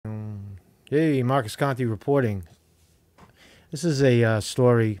Hey, Marcus Conte reporting. This is a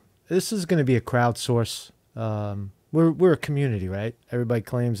story. This is going to be a crowdsource. We're a community, right? Everybody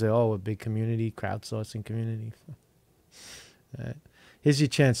claims that a big community, crowdsourcing community. Right? Here's your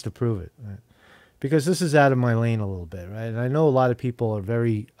chance to prove it, right? Because this is out of my lane a little bit, right? And I know a lot of people are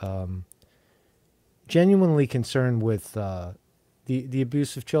very genuinely concerned with the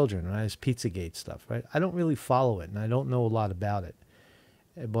abuse of children, right? It's PizzaGate stuff, right? I don't really follow it, and I don't know a lot about it.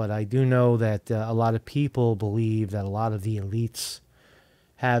 But I do know that a lot of people believe that a lot of the elites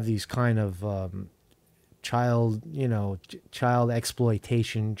have these kind of child, child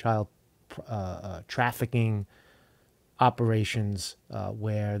exploitation, child trafficking operations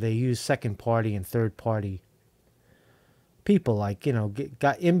where they use second party and third party people, like,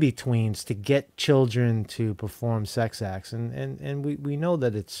 got in-betweens to get children to perform sex acts. And we know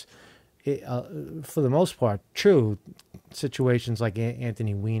that it's, for the most part, true. Situations like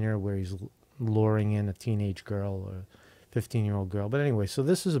Anthony Weiner, where he's luring in a teenage girl or 15-year-old girl. But anyway, so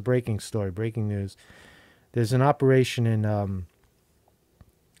this is a breaking story, breaking news. There's an operation in,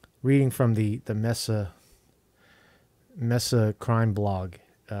 reading from the Mesa crime blog,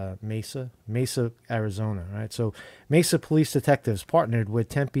 Mesa, Arizona, right? So Mesa police detectives partnered with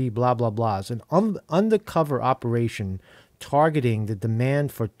Tempe blah, blah, blahs, an undercover operation targeting the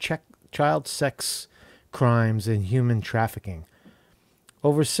demand for child sex crimes and human trafficking.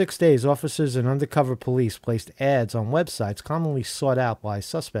 Over 6 days, officers and undercover police placed ads on websites commonly sought out by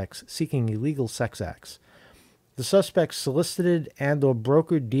suspects seeking illegal sex acts. The suspects solicited and or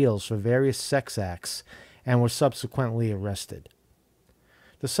brokered deals for various sex acts and were subsequently arrested.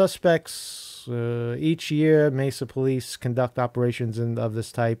 The suspects, each year, Mesa police conduct operations of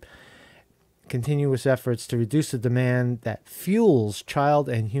this type, continuous efforts to reduce the demand that fuels child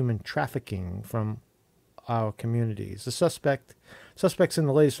and human trafficking from our communities. The suspects in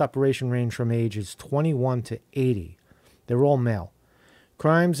the latest operation range from ages 21 to 80. They're all male.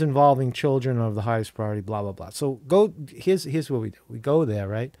 Crimes involving children are of the highest priority, blah, blah, blah. So here's what we do. We go there,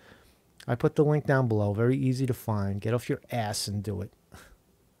 right? I put the link down below. Very easy to find. Get off your ass and do it.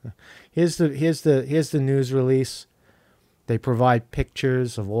 Here's the news release. They provide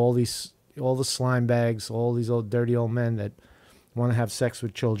pictures of all the slime bags, all these old dirty old men that want to have sex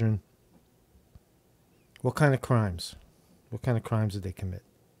with children. What kind of crimes? What kind of crimes did they commit?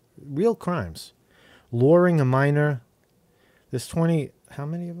 Real crimes. Luring a minor. There's 20. How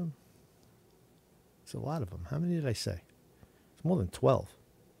many of them? It's a lot of them. How many did I say? It's more than 12.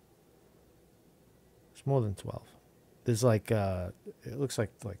 It's more than 12. There's like, it looks like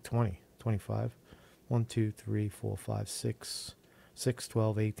 20, 25. 1, 2, 3, 4, 5, 6,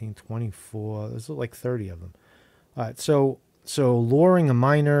 12, 18, 24. There's like 30 of them. All right, so luring a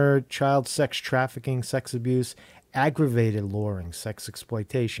minor, child sex trafficking, sex abuse, aggravated luring, sex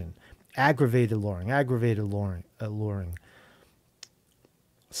exploitation, aggravated luring,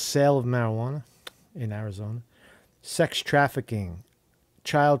 sale of marijuana in Arizona, sex trafficking,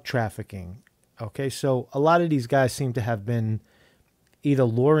 child trafficking. Okay, so a lot of these guys seem to have been either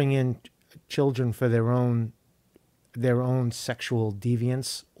luring in children for their own sexual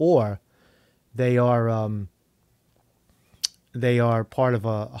deviance, or they are part of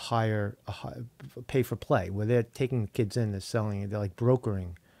a higher pay for play, where they're taking the kids in, they're selling it, they're like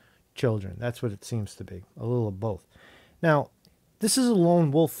brokering children. That's what it seems to be, a little of both. Now, this is a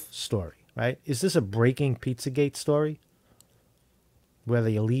lone wolf story, right? Is this a breaking PizzaGate story, where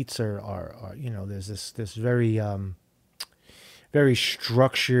the elites are there's this very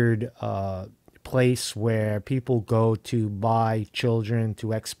structured place where people go to buy children,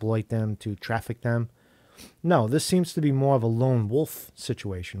 to exploit them, to traffic them? No, this seems to be more of a lone wolf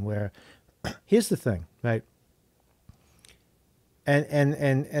situation where, here's the thing, right?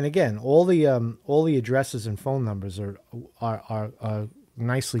 And again, all the addresses and phone numbers are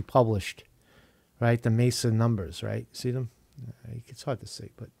nicely published, right? The Mesa numbers, right? See them? It's hard to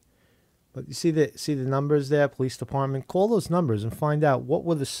see, but you see the numbers there. Police department. Call those numbers and find out what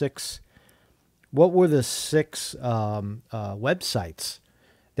were the six websites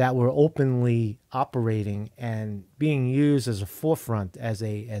that were openly operating and being used as a forefront,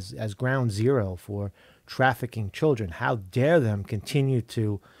 as ground zero for trafficking children. How dare them continue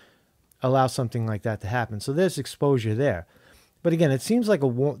to allow something like that to happen? So there's exposure there. But again, it seems like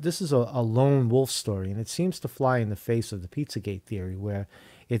this is a lone wolf story, and it seems to fly in the face of the Pizzagate theory, where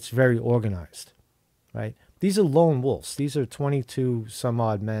it's very organized, right? These are lone wolves. These are 22 some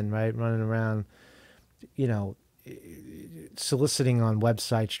odd men, right, running around, soliciting on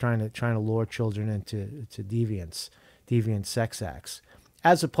websites, trying to lure children into deviant sex acts,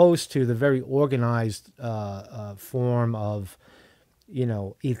 as opposed to the very organized form of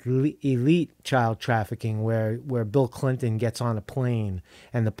elite child trafficking where Bill Clinton gets on a plane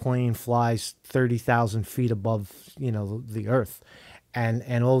and the plane flies 30,000 feet above, the earth.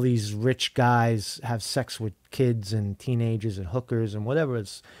 And all these rich guys have sex with kids and teenagers and hookers and whatever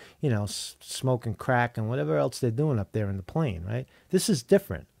it's, smoking crack and whatever else they're doing up there in the plane, right? This is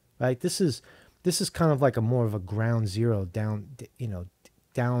different, right? This is kind of like a more of a ground zero down,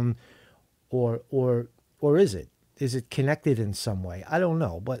 down, or is it? Is it connected in some way? I don't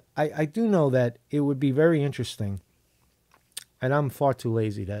know, but I do know that it would be very interesting, and I'm far too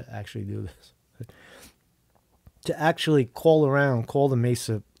lazy to actually do this, to actually call the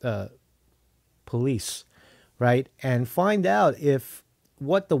Mesa police, right, and find out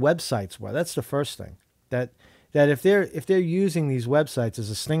what the websites were. That's the first thing. That if they're using these websites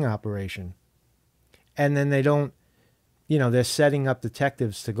as a sting operation, and then they don't, they're setting up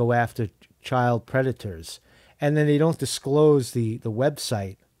detectives to go after child predators, and then they don't disclose the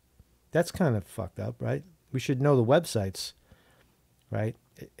website, that's kind of fucked up, right? We should know the websites, right?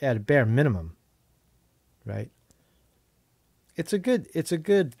 At a bare minimum, right? It's a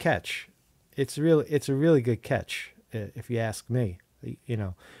good catch. It's a really good catch, if you ask me.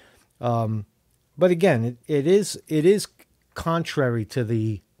 But again, it is contrary to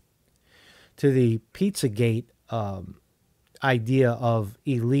the PizzaGate idea of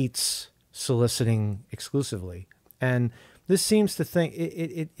elites soliciting exclusively, and this seems to think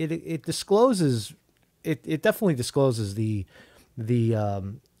it discloses it definitely discloses the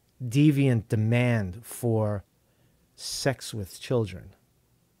deviant demand for sex with children,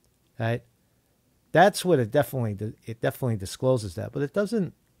 right? That's what it definitely discloses that, but it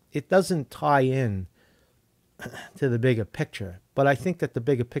doesn't tie in to the bigger picture. But I think that the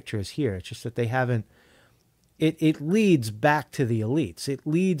bigger picture is here. It's just that they haven't. It leads back to the elites. It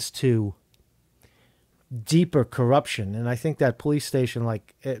leads to deeper corruption, and I think that police station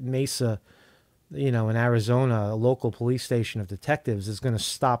like at Mesa, in Arizona, a local police station of detectives, is going to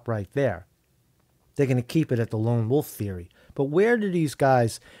stop right there. They're going to keep it at the lone wolf theory. But where do these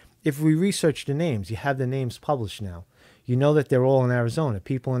guys, if we research the names, you have the names published now. You know that they're all in Arizona.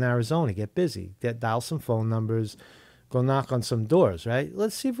 People in Arizona get busy. They dial some phone numbers, go knock on some doors, right?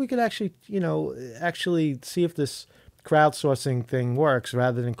 Let's see if we could actually, actually see if this crowdsourcing thing works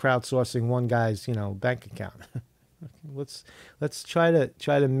rather than crowdsourcing one guy's, bank account. let's try to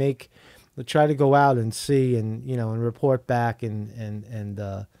go out and see and, and report back and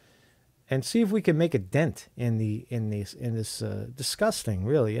see if we can make a dent in this disgusting,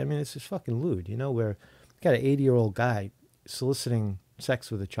 really. I mean, it's just fucking lewd, where you got an 80-year-old guy soliciting sex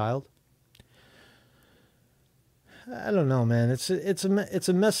with a child. I don't know, man. It's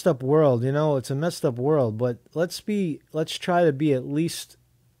a messed up world, It's a messed up world, but let's try to be at least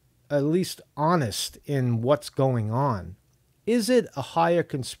honest in what's going on. Is it a higher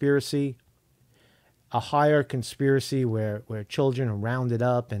conspiracy? A higher conspiracy where children are rounded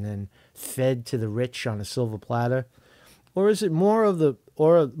up and then fed to the rich on a silver platter, or is it more of the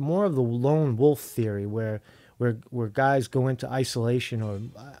lone wolf theory where guys go into isolation? Or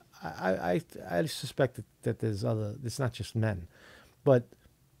I suspect that there's other. It's not just men, but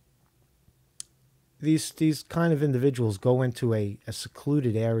these kind of individuals go into a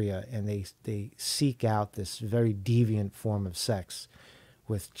secluded area and they seek out this very deviant form of sex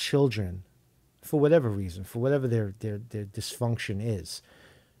with children. For whatever reason, for whatever their dysfunction is,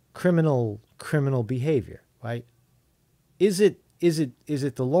 criminal behavior, right? Is it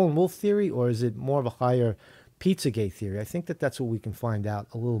the lone wolf theory, or is it more of a higher PizzaGate theory? I think that's what we can find out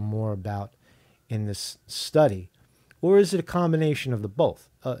a little more about in this study, or is it a combination of both?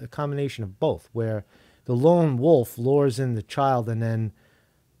 A combination of both, where the lone wolf lures in the child and then,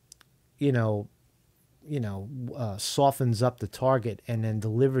 softens up the target and then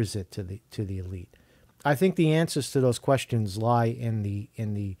delivers it to the elite. I think the answers to those questions lie in the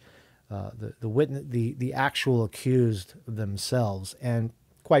witness, the actual accused themselves, and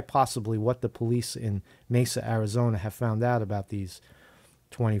quite possibly what the police in Mesa, Arizona, have found out about these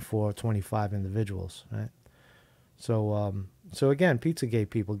 24, 25 individuals. Right. So again, PizzaGate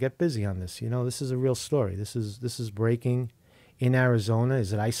people, get busy on this. This is a real story. This is breaking in Arizona.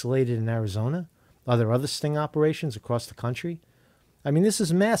 Is it isolated in Arizona? Are there other sting operations across the country? I mean, this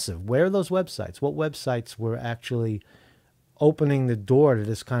is massive. Where are those websites? What websites were actually opening the door to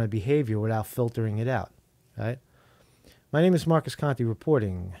this kind of behavior without filtering it out? Right? My name is Marcus Conte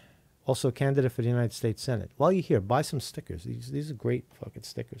reporting, also candidate for the United States Senate. While you're here, buy some stickers. These are great fucking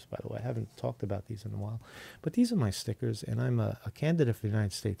stickers, by the way. I haven't talked about these in a while. But these are my stickers, and I'm a candidate for the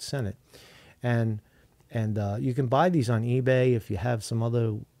United States Senate. And you can buy these on eBay if you have some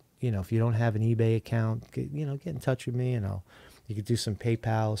other... if you don't have an eBay account, get in touch with me, and I'll You could do some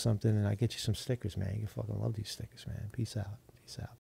PayPal or something, and I get you some stickers, man. You fucking love these stickers, man. Peace out. Peace out.